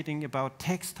fascinating about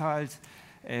textiles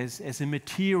as a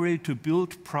material to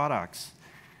build products.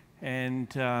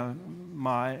 And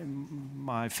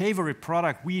my favorite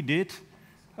product we did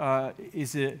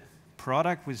is a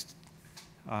product with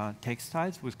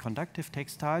textiles, with conductive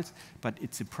textiles, but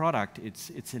it's a product,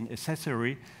 it's an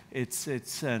accessory,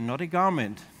 it's not a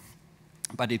garment.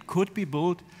 But it could be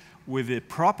built with the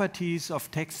properties of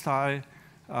textile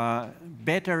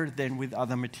better than with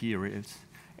other materials.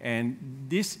 And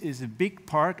this is a big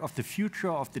part of the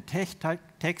future of the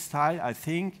textile, I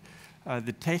think.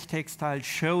 The Techtextil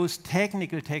shows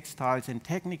technical textiles,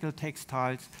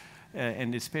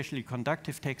 and especially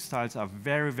conductive textiles are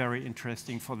very, very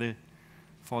interesting for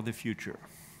the future.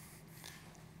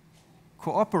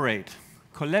 Cooperate,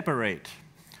 collaborate.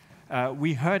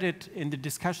 We heard it in the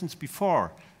discussions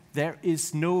before. There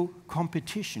is no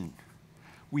competition.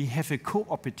 We have a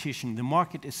co-opetition. The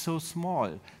market is so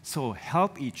small, so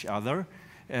help each other.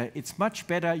 It's much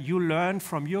better you learn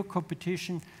from your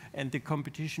competition and the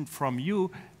competition from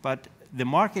you, but the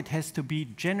market has to be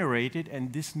generated,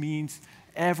 and this means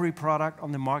every product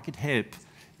on the market help,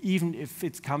 even if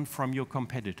it's come from your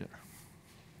competitor.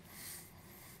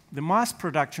 The mass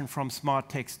production from smart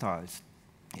textiles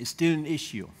is still an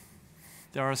issue.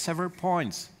 There are several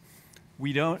points.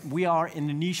 We are in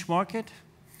a niche market,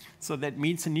 so that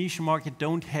means the niche market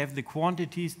don't have the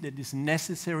quantities that is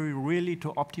necessary really to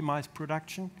optimize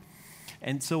production.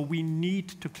 And so we need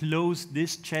to close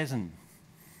this chasm.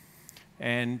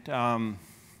 And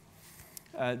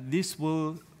this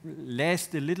will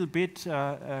last a little bit,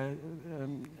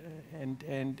 and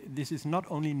this is not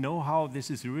only know-how,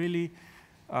 this is really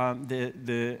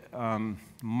the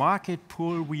market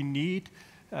pull we need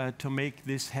to make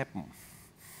this happen.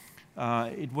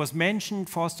 It was mentioned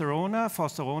Forsterona.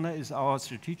 Forsterona is our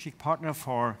strategic partner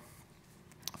for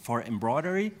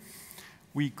embroidery.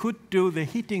 We could do the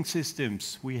heating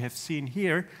systems we have seen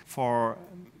here for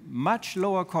much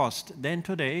lower cost than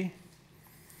today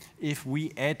if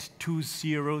we add 2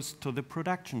 zeros to the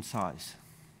production size.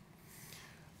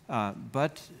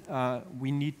 But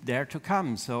we need there to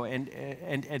come. So, and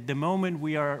at the moment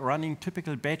we are running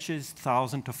typical batches,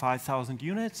 1,000 to 5,000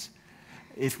 units.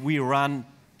 If we run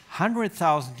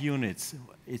 100,000 units,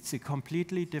 it's a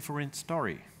completely different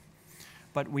story.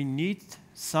 But we need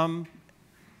some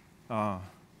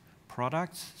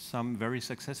products, some very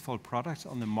successful products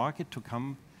on the market to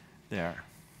come there.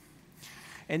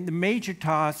 And the major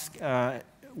task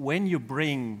when you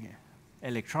bring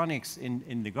electronics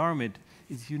in the garment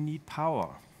is you need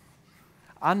power.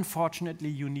 Unfortunately,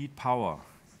 you need power.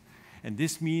 And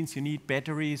this means you need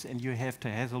batteries, and you have to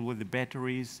hassle with the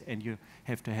batteries, and you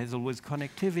have to hassle with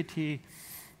connectivity.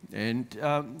 And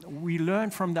we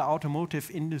learn from the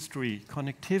automotive industry,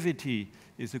 connectivity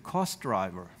is a cost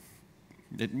driver.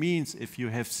 That means if you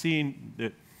have seen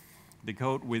the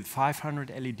code with 500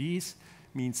 LEDs,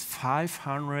 means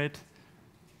 500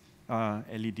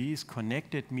 LEDs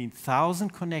connected means 1,000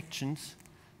 connections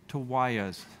to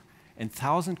wires. And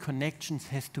 1,000 connections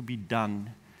has to be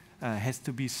done, has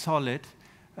to be solid,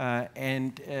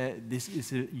 and this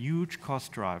is a huge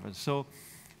cost driver. So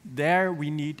there we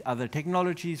need other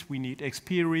technologies, we need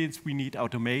experience, we need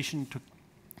automation to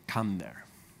come there.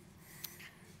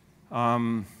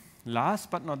 Last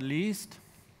but not least,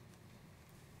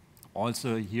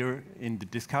 also here in the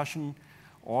discussion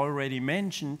already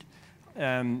mentioned,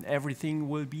 everything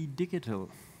will be digital.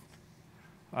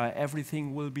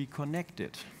 Everything will be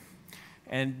connected.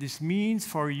 And this means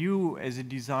for you as a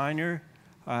designer,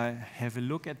 have a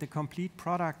look at the complete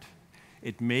product.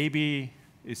 It may be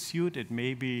a suit, it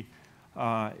may be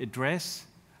a dress,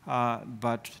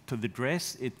 but to the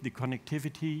dress, it's the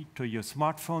connectivity to your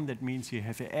smartphone. That means you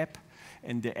have an app,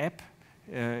 and the app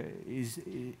is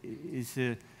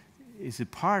a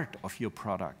part of your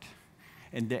product.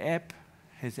 And the app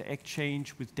has an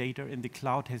exchange with data in the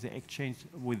cloud, has an exchange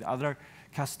with other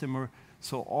customer.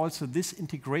 So also this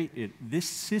integrated, this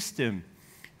system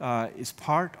is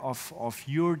part of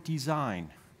your design.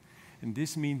 And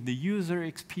this means the user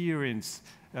experience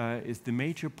is the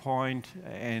major point,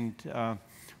 and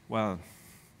well,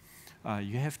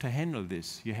 you have to handle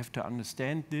this. You have to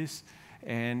understand this,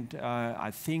 and I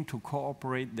think to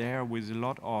cooperate there with a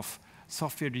lot of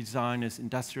software designers,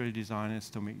 industrial designers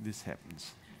to make this happen.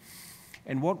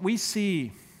 And what we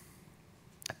see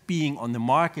being on the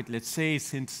market, let's say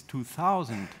since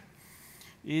 2000,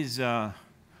 is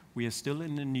we are still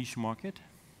in a niche market,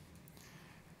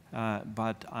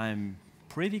 but I'm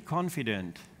pretty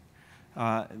confident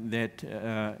that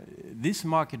this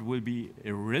market will be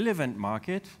a relevant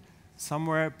market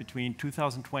somewhere between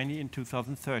 2020 and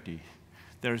 2030.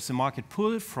 There is a market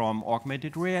pull from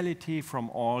augmented reality, from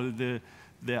all the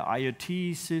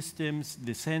IoT systems,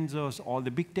 the sensors, all the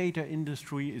big data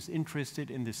industry is interested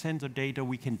in the sensor data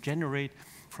we can generate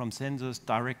from sensors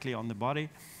directly on the body.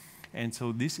 And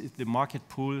so this is the market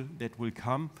pull that will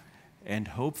come, and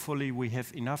hopefully we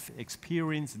have enough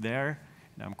experience there,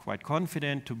 and I'm quite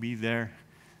confident to be there,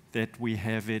 that we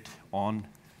have it on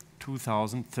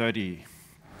 2030.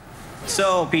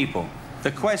 So people,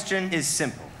 the question is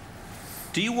simple.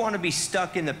 Do you want to be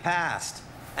stuck in the past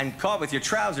and caught with your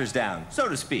trousers down, so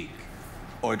to speak,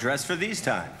 or dress for these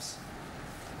times?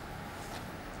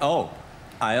 Oh,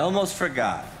 I almost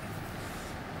forgot.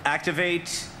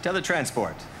 Activate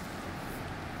teletransport.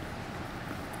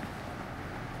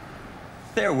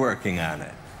 They're working on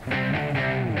it.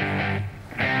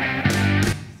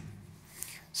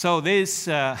 So this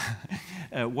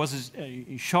was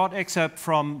a short excerpt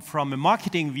from a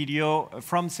marketing video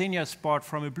from Senior Sport,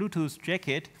 from a Bluetooth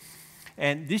jacket.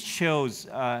 And this shows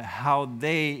how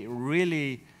they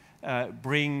really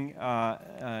bring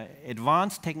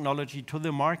advanced technology to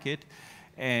the market.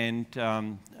 And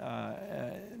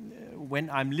when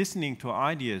I'm listening to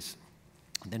ideas,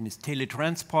 then it's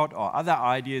teletransport or other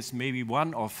ideas, maybe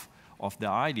one of the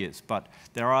ideas. But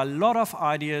there are a lot of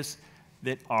ideas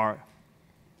that are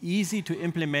easy to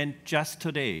implement just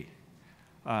today.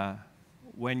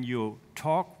 When you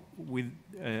talk with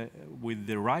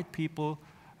the right people,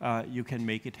 you can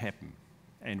make it happen.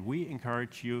 And we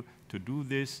encourage you to do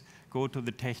this. Go to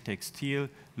the Techtextil,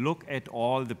 look at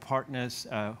all the partners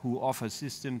who offer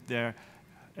systems there,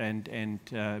 and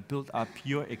build up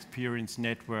your experience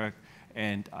network.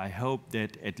 And I hope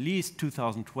that at least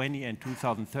 2020 and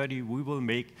 2030, we will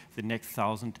make the next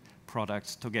 1,000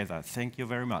 products together. Thank you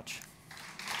very much.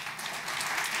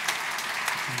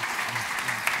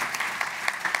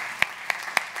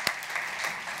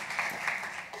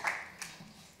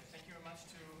 Thank you very much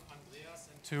to Andreas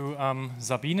and to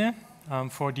Sabine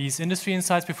for these industry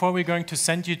insights. Before we're going to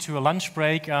send you to a lunch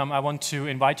break, I want to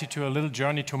invite you to a little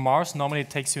journey to Mars. Normally it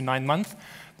takes you 9 months,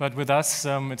 but with us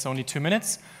it's only 2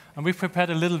 minutes. And we've prepared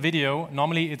a little video.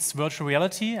 Normally it's virtual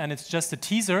reality, and it's just a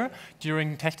teaser.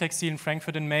 During Techtextil in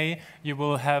Frankfurt in May, you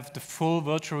will have the full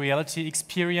virtual reality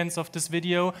experience of this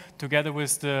video, together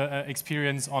with the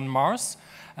experience on Mars.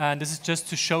 And this is just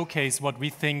to showcase what we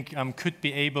think could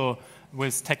be able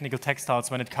with technical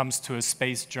textiles when it comes to a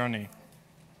space journey.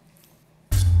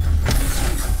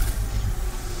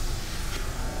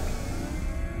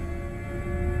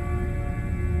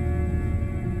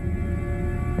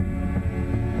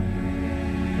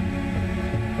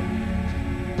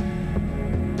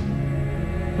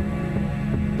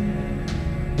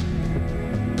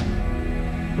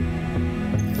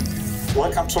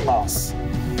 Welcome to Mars.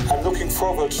 I'm looking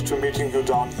forward to meeting you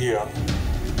down here.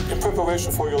 In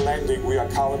preparation for your landing, we are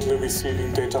currently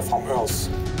receiving data from Earth.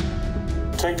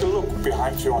 Take a look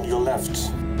behind you on your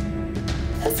left.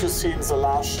 Have you seen the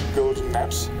large golden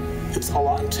net? It's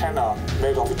our antenna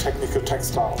made of a technical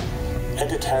textile,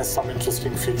 and it has some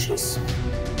interesting features.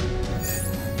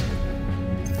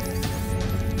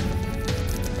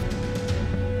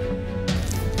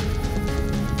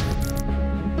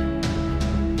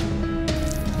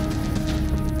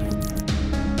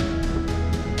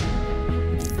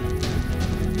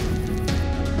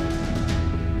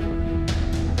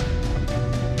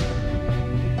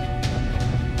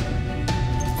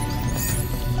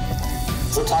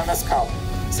 The time has come.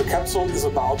 The capsule is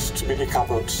about to be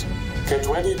decoupled. Get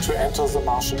ready to enter the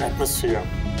Martian atmosphere.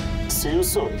 See you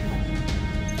soon.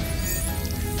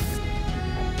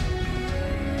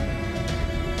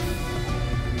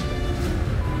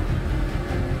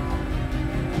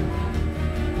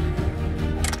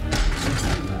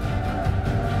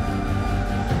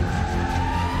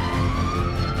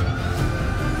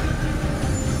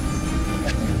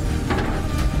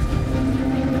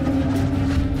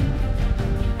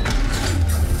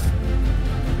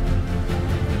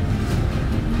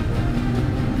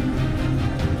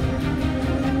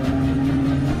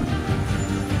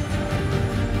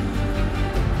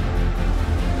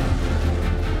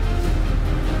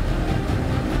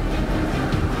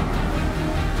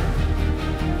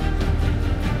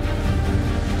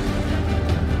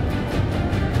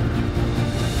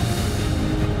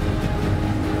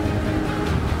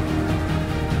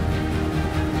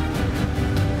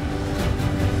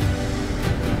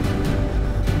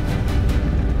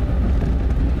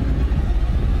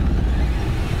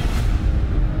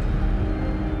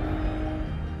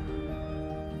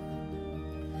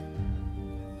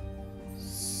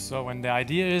 So, and the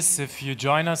idea is, if you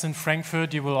join us in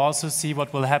Frankfurt, you will also see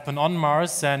what will happen on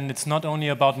Mars. And it's not only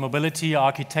about mobility,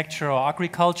 architecture, or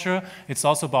agriculture, it's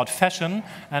also about fashion.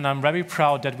 And I'm very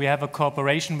proud that we have a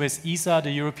cooperation with ESA,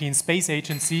 the European Space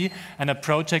Agency, and a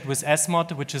project with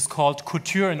ESMOD, which is called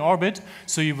Couture in Orbit.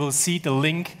 So you will see the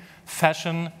link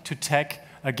fashion to tech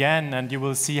again, and you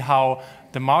will see how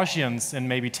the Martians in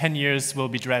maybe 10 years will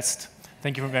be dressed.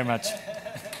 Thank you very much.